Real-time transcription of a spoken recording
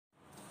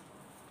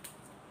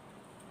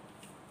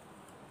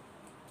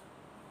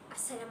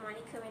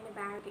Assalamualaikum and a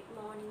very good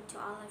morning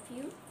to all of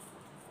you.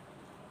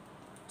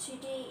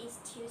 Today is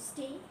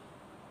Tuesday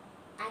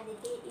and the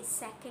date is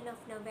 2nd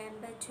of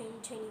November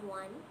 2021.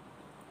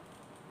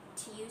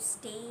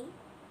 Tuesday,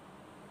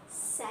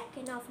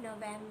 2nd of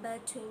November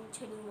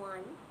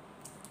 2021.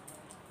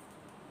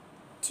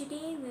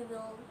 Today we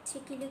will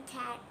take a look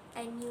at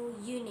a new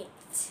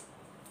unit.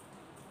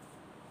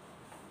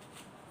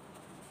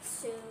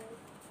 So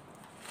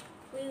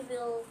we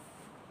will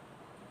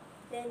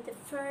learn the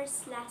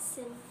first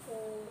lesson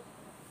for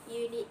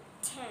unit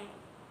 10.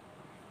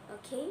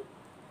 Okay,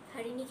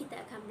 hari ni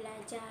kita akan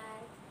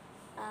belajar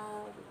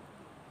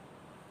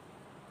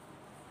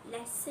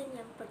lesson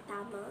yang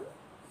pertama.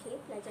 Okay,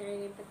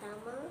 pelajaran yang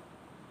pertama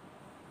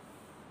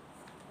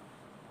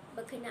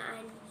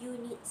berkenaan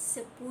unit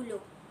 10.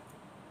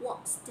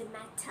 What's the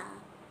matter?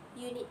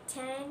 Unit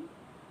 10.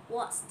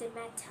 What's the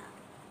matter?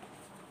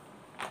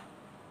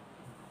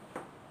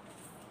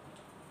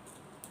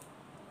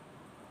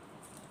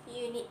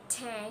 Unit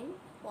 10.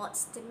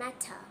 What's the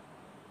matter?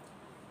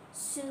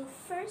 So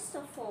first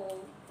of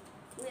all,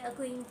 we are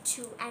going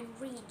to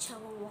enrich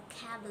our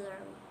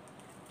vocabulary.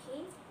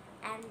 Okay,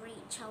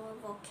 enrich our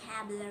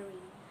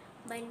vocabulary.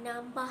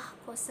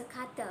 Menambah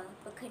kosakata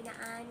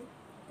berkenaan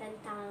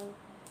tentang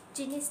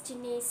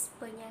jenis-jenis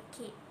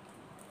penyakit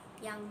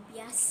yang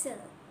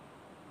biasa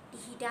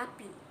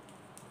dihidapi.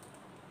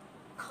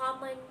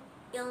 Common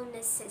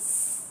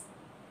illnesses.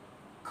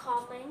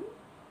 Common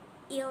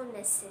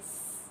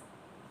illnesses.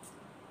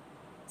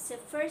 So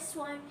first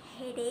one,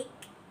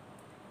 headache,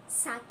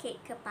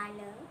 sakit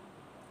kepala.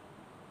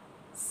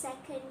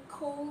 Second,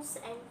 colds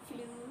and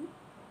flu,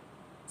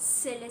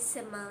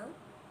 selesema.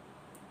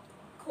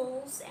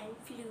 Colds and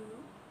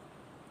flu,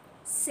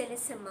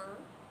 selesema.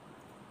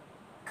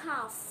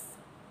 Cough,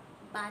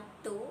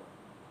 batuk.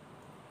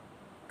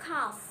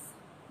 Cough,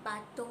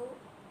 batuk.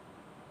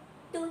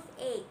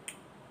 Toothache,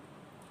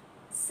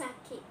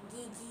 sakit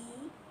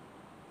gigi.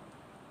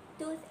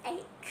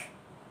 Toothache,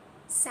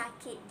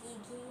 sakit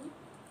gigi.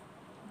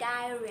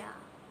 Diarrhea,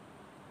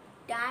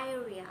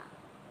 diarrhea.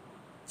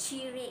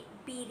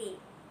 Cirit-birit.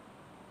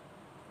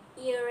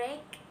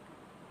 Earache,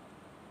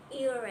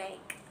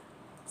 earache.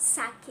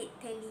 Sakit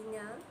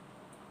telinga.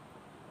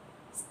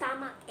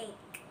 Stomach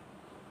ache,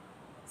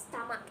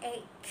 stomach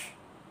ache.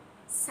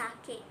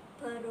 Sakit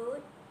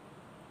perut.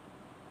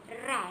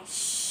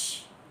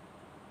 Rash,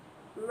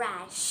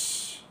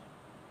 rash.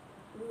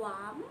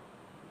 Ruam.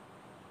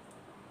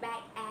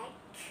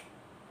 Backache,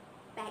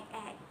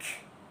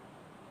 backache.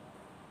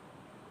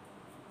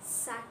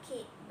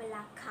 Sakit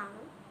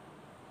belakang.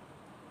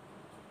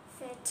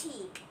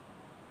 Fatigue,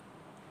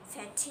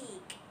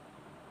 fatigue.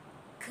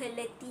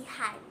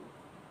 Keletihan.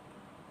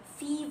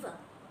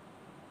 Fever,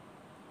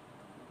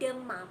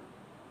 demam.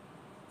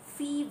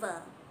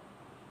 Fever,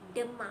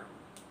 demam.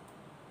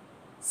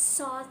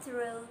 Sore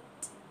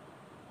throat,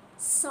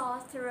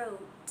 sore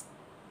throat.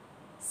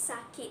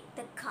 Sakit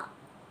tekak.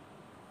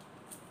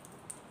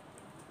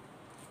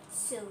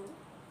 So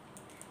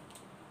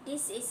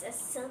this is a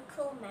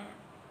circle map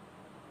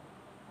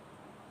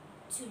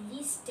to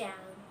list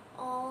down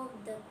all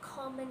the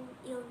common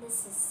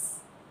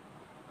illnesses.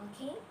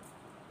 Okay,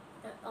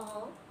 not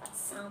all but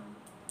some.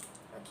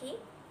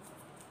 Okay,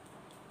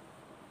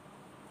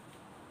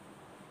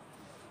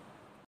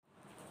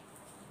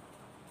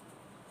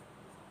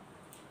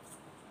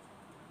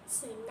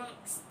 so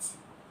next,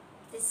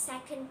 the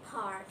second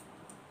part,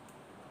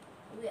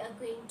 we are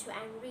going to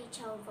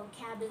enrich our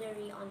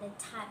vocabulary on the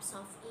types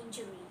of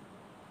injury.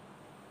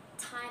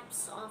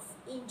 Types of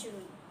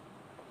injury.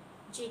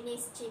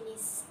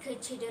 Jenis-jenis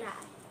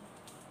kecederaan.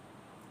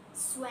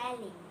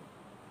 Swelling,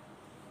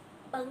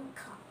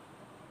 bengkak.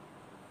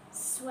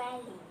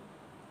 Swelling,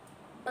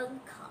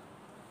 bengkak.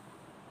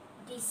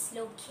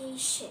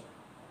 Dislocation,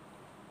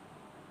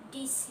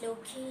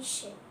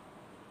 dislocation.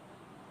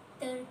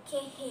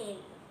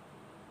 Terkehel,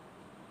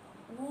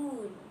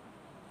 wound.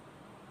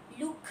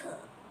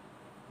 Luka,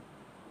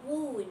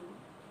 wound.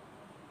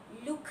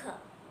 Luka.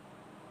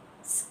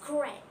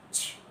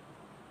 Scratch,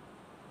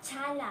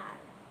 calar.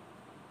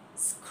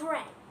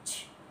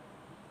 Scratch,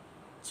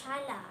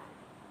 calar.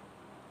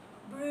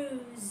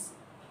 Bruise,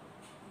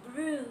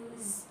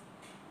 bruise.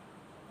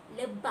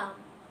 Lebam.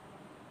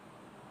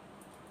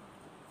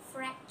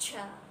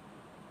 Fracture,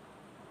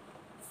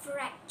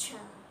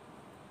 fracture.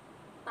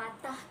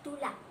 Patah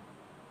tulang.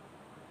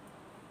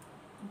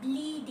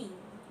 Bleeding,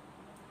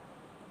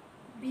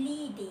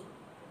 bleeding.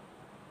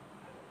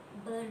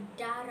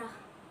 Berdarah.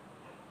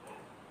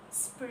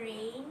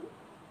 Sprain,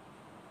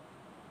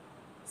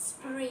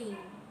 sprain.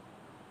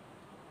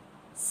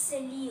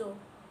 Selio,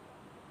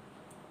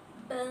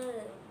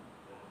 burn,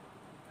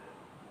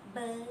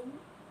 burn.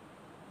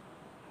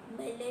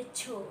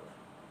 Melecur.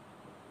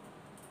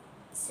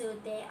 So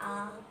there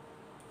are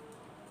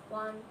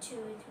 1,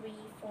 2, 3,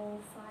 4,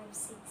 5,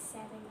 6,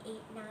 7,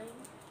 8,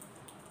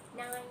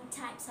 9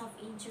 types of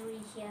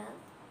injury here.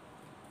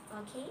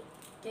 Okay,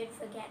 don't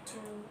forget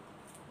to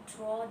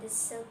draw the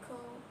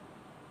circle,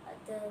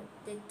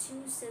 the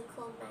two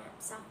circle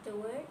maps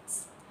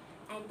afterwards,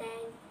 and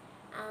then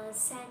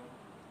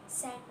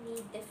send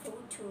me the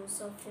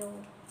photos of your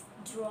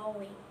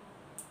drawing.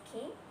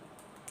 Okay,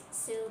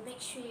 so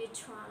make sure you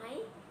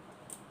try.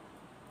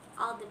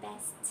 All the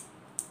best.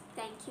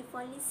 Thank you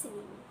for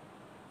listening.